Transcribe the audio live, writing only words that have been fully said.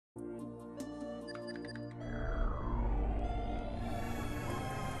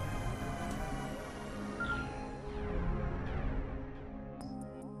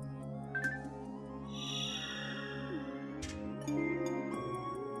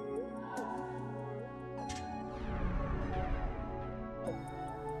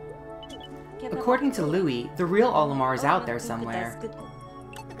According to Louis, the real Olimar is out there somewhere.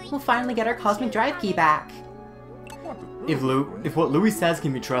 We'll finally get our cosmic drive key back. If what Louis says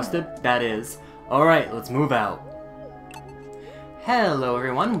can be trusted, that is. Alright, let's move out. Hello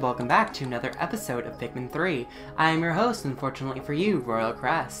everyone, welcome back to another episode of Pikmin 3. I am your host, unfortunately for you, Royal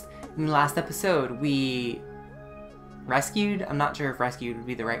Crest. In the last episode, we rescued, I'm not sure if rescued would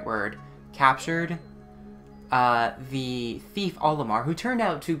be the right word, captured the thief Olimar, who turned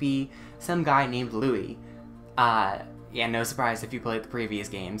out to be some guy named Louis. Yeah, no surprise if you played the previous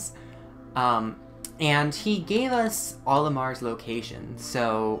games. And he gave us Olimar's location,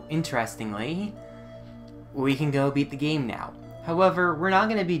 so interestingly, we can go beat the game now. However, we're not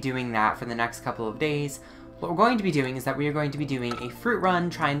going to be doing that for the next couple of days. What we're going to be doing is that we are going to be doing a fruit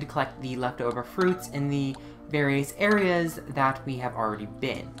run, trying to collect the leftover fruits in the various areas that we have already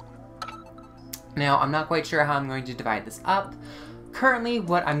been. Now, I'm not quite sure how I'm going to divide this up. Currently,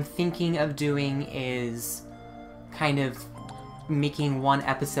 what I'm thinking of doing is kind of making one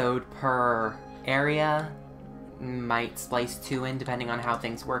episode per area. Might splice two in depending on how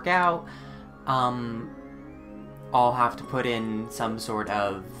things work out. I'll have to put in some sort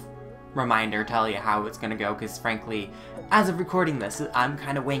of reminder, tell you how it's gonna go, because frankly, as of recording this, I'm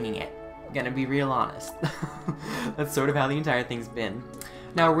kind of winging it. Gonna be real honest. That's sort of how the entire thing's been.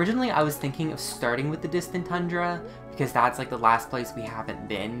 Now, originally I was thinking of starting with the Distant Tundra, because that's like the last place we haven't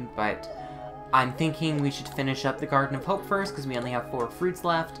been, but I'm thinking we should finish up the Garden of Hope first, because we only have 4 fruits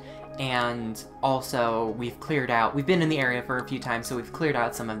left, and also we've been in the area for a few times, so we've cleared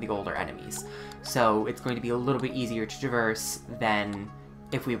out some of the older enemies. So it's going to be a little bit easier to traverse than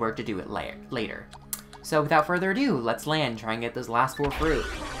if we were to do it later. So without further ado, let's land, try and get those last 4 fruit.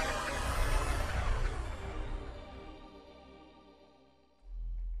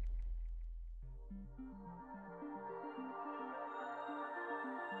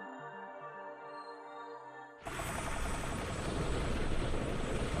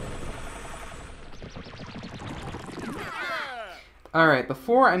 Alright,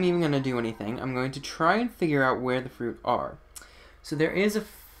 before I'm even going to do anything, I'm going to try and figure out where the fruit are. So there is a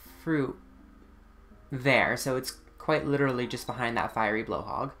fruit there, so it's quite literally just behind that fiery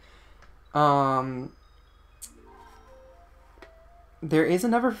blowhog. There is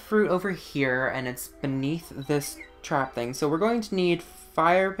another fruit over here, and it's beneath this trap thing. So we're going to need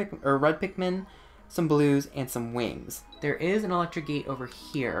red Pikmin, some blues, and some wings. There is an electric gate over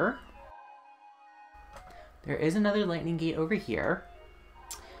here. There is another lightning gate over here.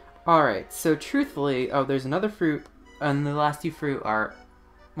 Alright, so truthfully, oh, there's another fruit, and the last 2 fruit are,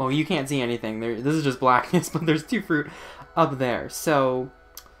 well, you can't see anything. This is just blackness, but there's 2 fruit up there. So,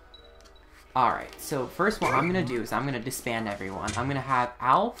 alright, so first what I'm going to do is I'm going to disband everyone. I'm going to have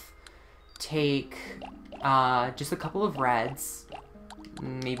Alf take just a couple of reds,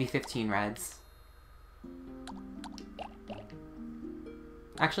 maybe 15 reds.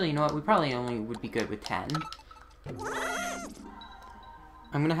 Actually, you know what? We probably only would be good with 10.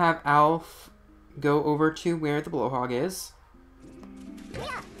 I'm gonna have Alf go over to where the blowhog is.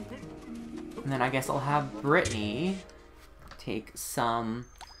 And then I guess I'll have Brittany take some...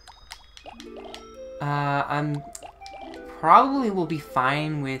 I'm probably will be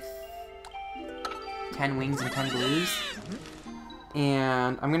fine with 10 wings and 10 blues.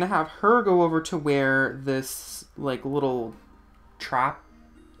 And I'm gonna have her go over to where this, like, little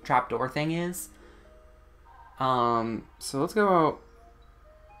trapdoor thing is. So let's go out,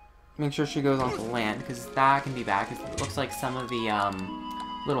 make sure she goes onto land, because that can be bad, because it looks like some of the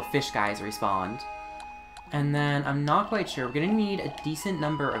little fish guys respawned. And then I'm not quite sure, we're gonna need a decent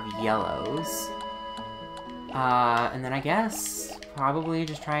number of yellows. And then I guess probably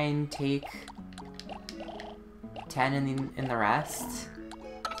just try and take 10 in the rest.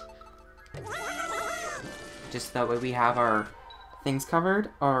 Just that way we have our things covered.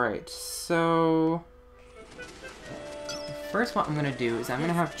 Alright, so first what I'm gonna do is I'm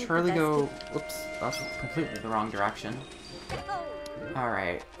gonna have Charlie go, oops, that's completely the wrong direction.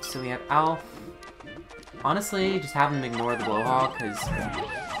 Alright, so we have Alf. Honestly, just have him ignore the blowhog, because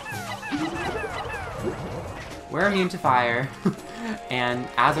we're immune to fire, and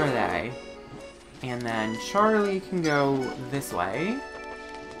as are they. And then Charlie can go this way.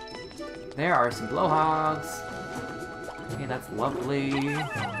 There are some blowhogs. Okay, that's lovely.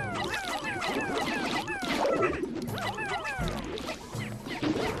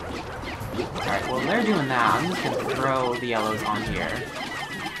 Alright, well, they're doing that. I'm just gonna throw the yellows on here.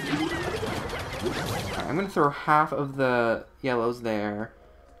 Alright, I'm gonna throw half of the yellows there.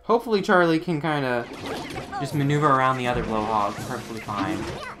 Hopefully Charlie can kind of just maneuver around the other blowhog perfectly fine.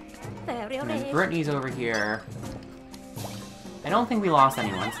 And then Brittany's over here. I don't think we lost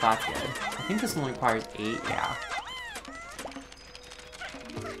anyone, so that's good. I think this only requires 8, yeah.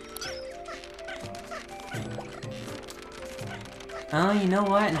 Oh, you know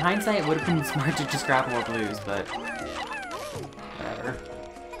what? In hindsight, it would have been smart to just grab more blues, but... whatever.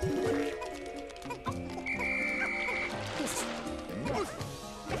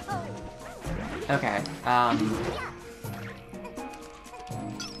 Okay,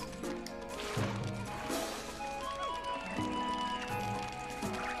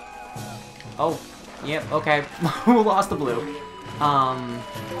 oh, yep, okay. Who lost the blue?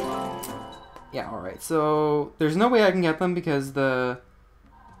 Yeah, alright, so... there's no way I can get them because the...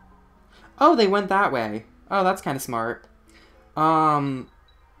 oh, they went that way. Oh, that's kind of smart.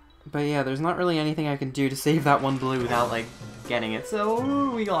 But yeah, there's not really anything I can do to save that one blue without, like, getting it, so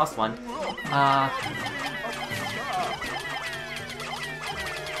ooh, we lost one. Alright,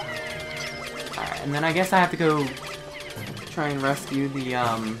 and then I guess I have to go try and rescue the,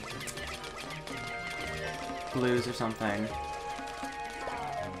 blues or something.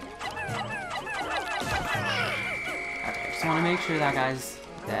 Okay, just want to make sure that guy's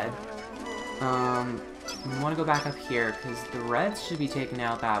dead. I want to go back up here, because the reds should be taking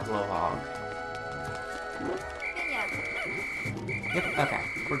out that blowhog. Yep, okay,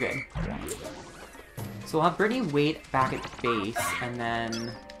 we're good. So we'll have Brittany wait back at base, and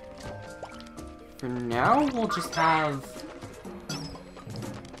then... for now, we'll just have...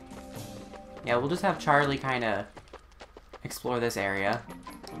 yeah, we'll just have Charlie kind of explore this area.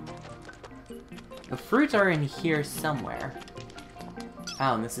 The fruits are in here somewhere.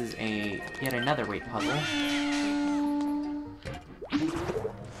 Oh, and this is yet another weight puzzle.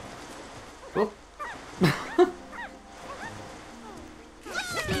 Oop.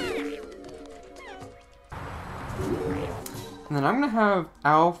 And then I'm gonna have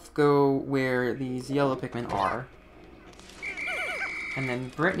Alf go where these yellow Pikmin are. And then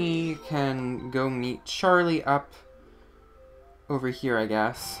Brittany can go meet Charlie up over here, I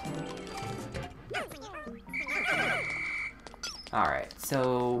guess. Alright,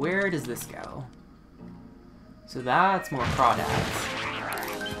 so where does this go? So that's more crawdads.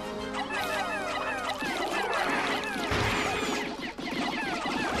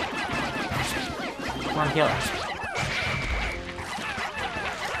 Come on, kill it.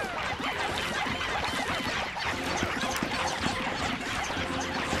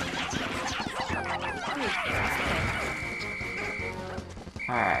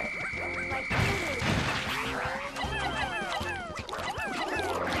 Alright.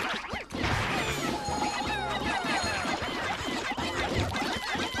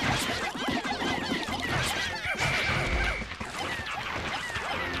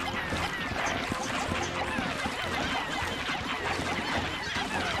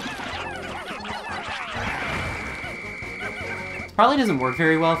 Probably doesn't work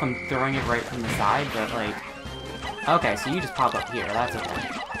very well if I'm throwing it right from the side, but like... okay, so you just pop up here, that's okay.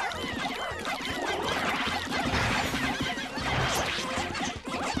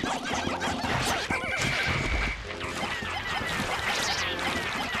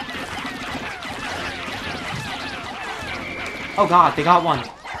 Oh god, they got one!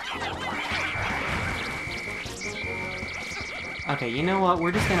 Okay, you know what?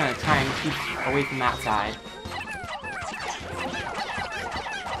 We're just gonna try and keep away from that side.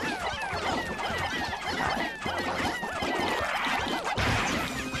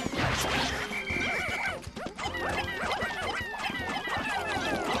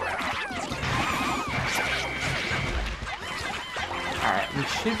 Alright, we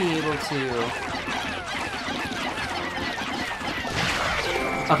should be able to...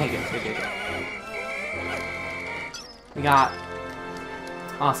 okay, good. We got...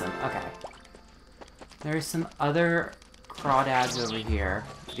 awesome, okay. There's some other crawdads over here.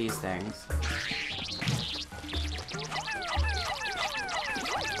 These things.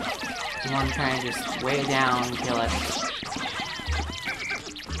 You want to try and just weigh it down and kill it.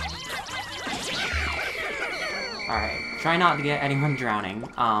 Alright, try not to get anyone drowning.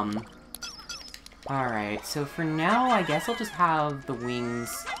 Alright, so for now, I guess I'll just have the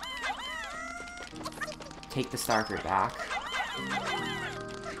wings take the starfruit back.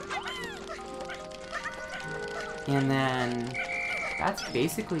 And then that's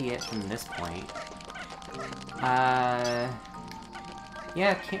basically it from this point.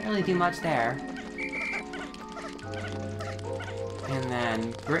 Yeah, can't really do much there. And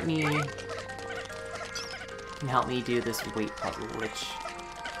then Brittany can help me do this weight puzzle, which...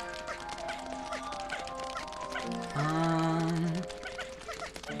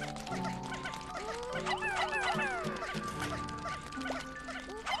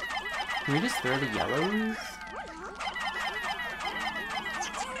 can we just throw the yellows?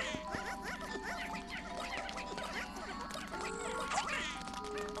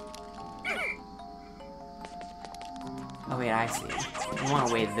 want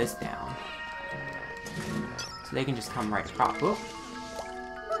to weigh this down. So they can just come right across. Whoop.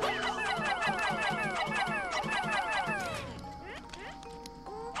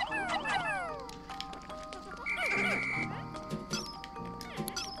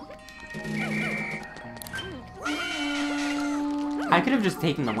 I could have just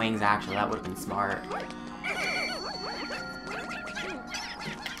taken the wings, actually. That would have been smart.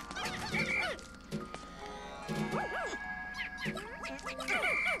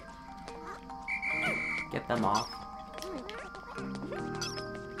 Get them off.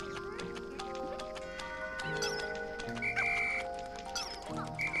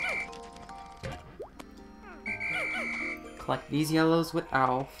 Collect these yellows with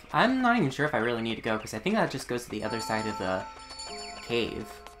Alf. I'm not even sure if I really need to go, because I think that just goes to the other side of the cave.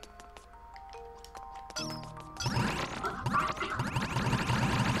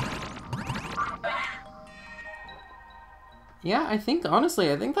 Yeah,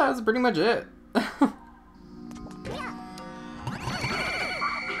 honestly, I think that was pretty much it.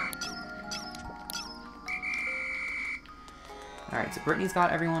 Alright, so Brittany's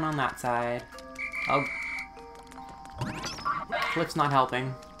got everyone on that side. Oh. Cliff's not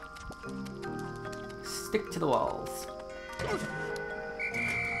helping. Stick to the walls.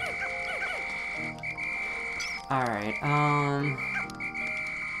 Alright,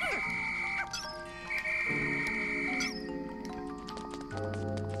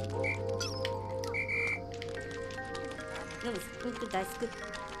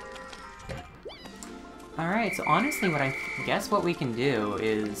 Alright, so honestly what I guess what we can do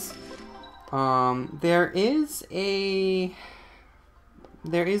is, there is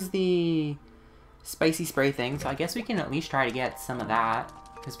the spicy spray thing, so I guess we can at least try to get some of that,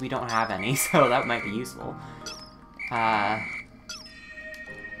 because we don't have any, so that might be useful. I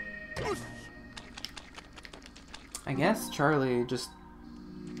guess Charlie just...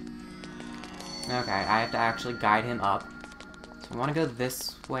 Okay, I have to actually guide him up. So I want to go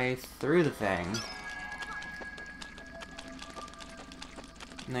this way through the thing.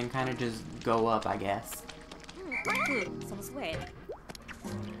 And then kind of just go up, I guess.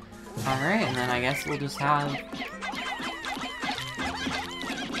 Alright, and then I guess we'll just have...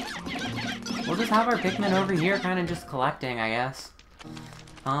 We'll just have our Pikmin over here kind of just collecting, I guess.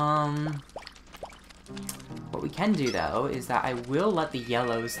 What we can do, though, is that I will let the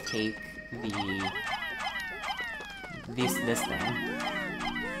yellows take this thing.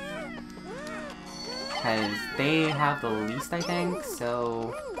 Because they have the least, I think,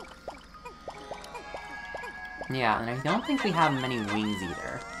 so... Yeah, and I don't think we have many wings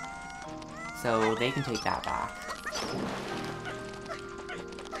either. So they can take that back.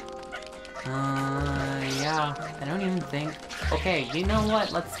 Yeah, I don't even think... Okay, you know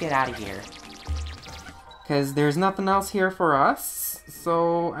what? Let's get out of here. Because there's nothing else here for us,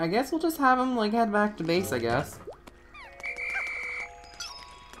 so I guess we'll just have him, like, head back to base, I guess.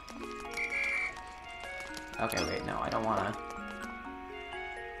 Okay, wait, no, I don't wanna...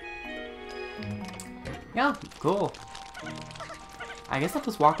 Yeah, cool. I guess I'll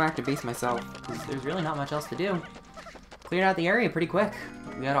just walk back to base myself, because there's really not much else to do. Cleared out the area pretty quick.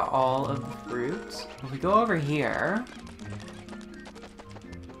 We got all of the fruits. If we go over here...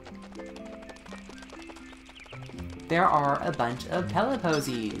 There are a bunch of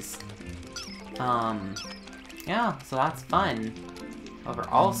Teleposies. Yeah, so that's fun. However,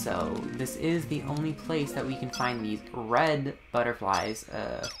 also, this is the only place that we can find these red butterflies.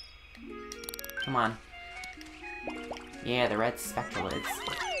 Come on. Yeah, the red spectralids.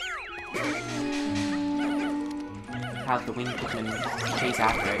 Have the winged Pikmin chase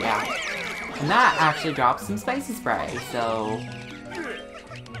after it, yeah. And that actually drops some spicy spray, so...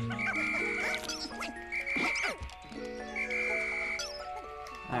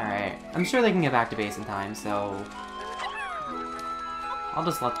 Alright, I'm sure they can get back to base in time, so... I'll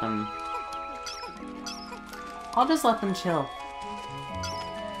just let them chill.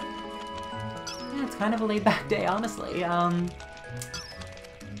 Yeah, it's kind of a laid-back day, honestly.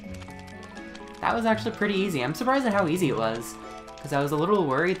 That was actually pretty easy. I'm surprised at how easy it was, because I was a little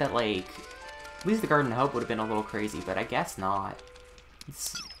worried that, like, at least the Garden of Hope would have been a little crazy, but I guess not.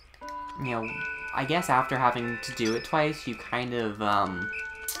 It's, you know, I guess after having to do it twice, you kind of,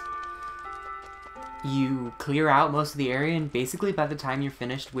 you clear out most of the area, and basically by the time you're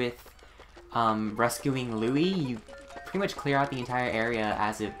finished with rescuing Louie, you pretty much clear out the entire area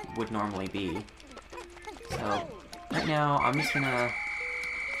as it would normally be. So, right now, I'm just gonna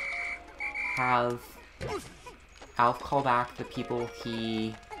have Alf call back the people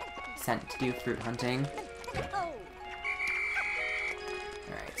he sent to do fruit hunting.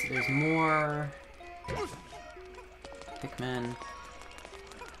 Alright, so there's more Pikmin.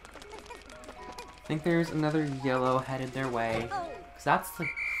 think there's another yellow headed their way. Because that's like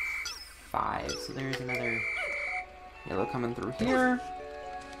 5. So there's another yellow coming through here.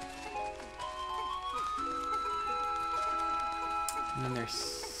 And then there's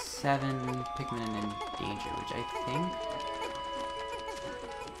 7 Pikmin in danger, which I think...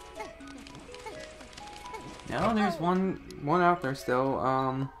 No, there's one out there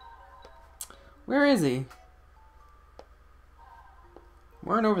still. Where is he?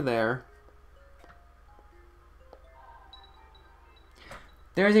 Weren't over there.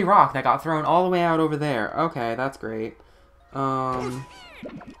 There's a rock that got thrown all the way out over there. Okay, that's great. We're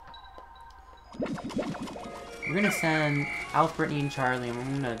gonna send Alf, Brittany, and Charlie, and we're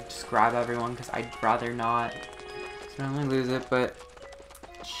gonna just grab everyone because I'd rather not certainly lose it, but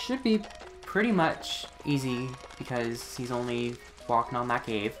it should be pretty much easy because he's only walking on that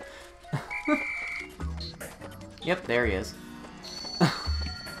cave. Yep, there he is.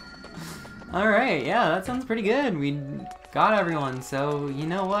 Alright, yeah, that sounds pretty good. We got everyone, so you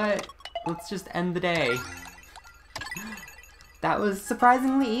know what? Let's just end the day. That was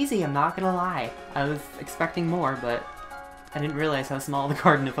surprisingly easy, I'm not gonna lie. I was expecting more, but I didn't realize how small the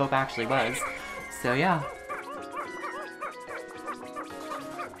Garden of Hope actually was. So yeah.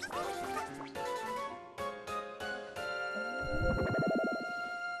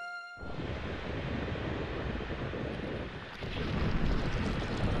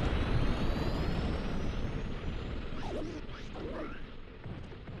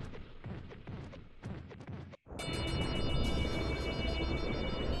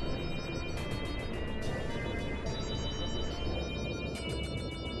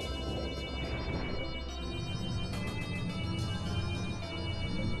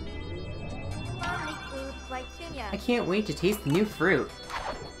 I can't wait to taste the new fruit.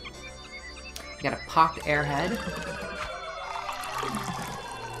 We got a pocked airhead.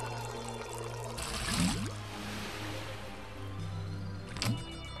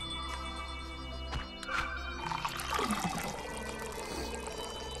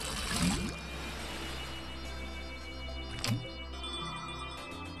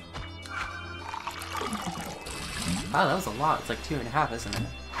 Wow, that was a lot. It's like 2.5, isn't it?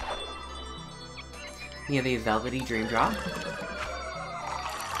 We have a Velvety Dream Drop.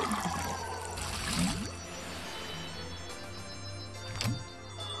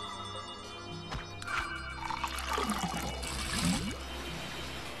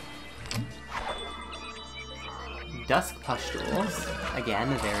 Dusk Pustules.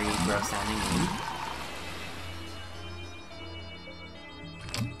 Again, a very gross sounding name.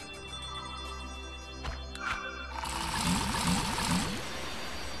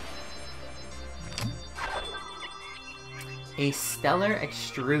 A Stellar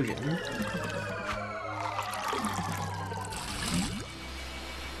Extrusion.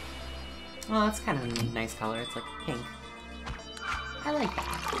 Well, that's kind of a nice color. It's like pink. I like that.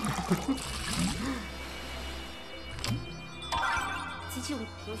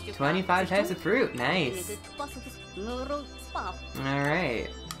 25 types of fruit. Nice.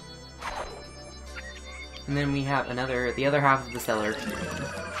 Alright. And then we have the other half of the Stellar Extrusion.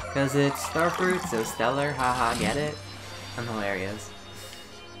 Because it's star fruit, so stellar. Haha, get it? I'm hilarious.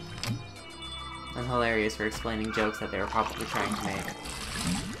 I'm hilarious for explaining jokes that they were probably trying to make.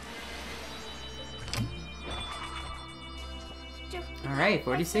 Alright,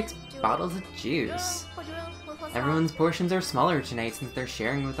 46 bottles of juice. Everyone's portions are smaller tonight since they're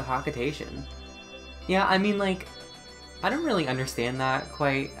sharing with the Hakatation. Yeah, I mean, like, I don't really understand that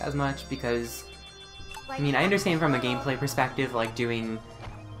quite as much because, I mean, I understand from a gameplay perspective, like, doing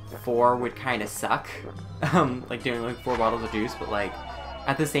 4 would kind of suck. Like doing like 4 bottles of juice, but like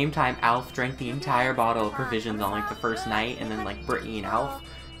at the same time Alf drank the entire bottle of provisions on like the first night, and then like Brittany and Alf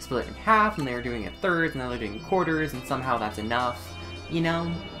split it in half, and they were doing it thirds, and then they're doing quarters, and somehow that's enough, you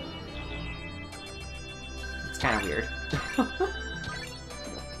know? It's kind of weird.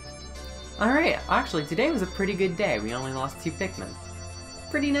 Alright, actually today was a pretty good day. We only lost 2 Pikmin.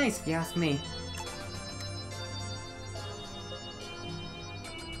 Pretty nice if you ask me.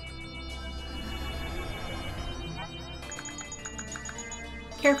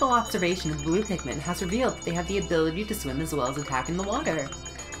 Careful observation of blue Pikmin has revealed that they have the ability to swim as well as attack in the water.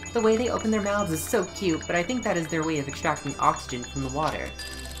 The way they open their mouths is so cute, but I think that is their way of extracting oxygen from the water.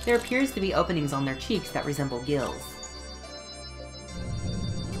 There appears to be openings on their cheeks that resemble gills.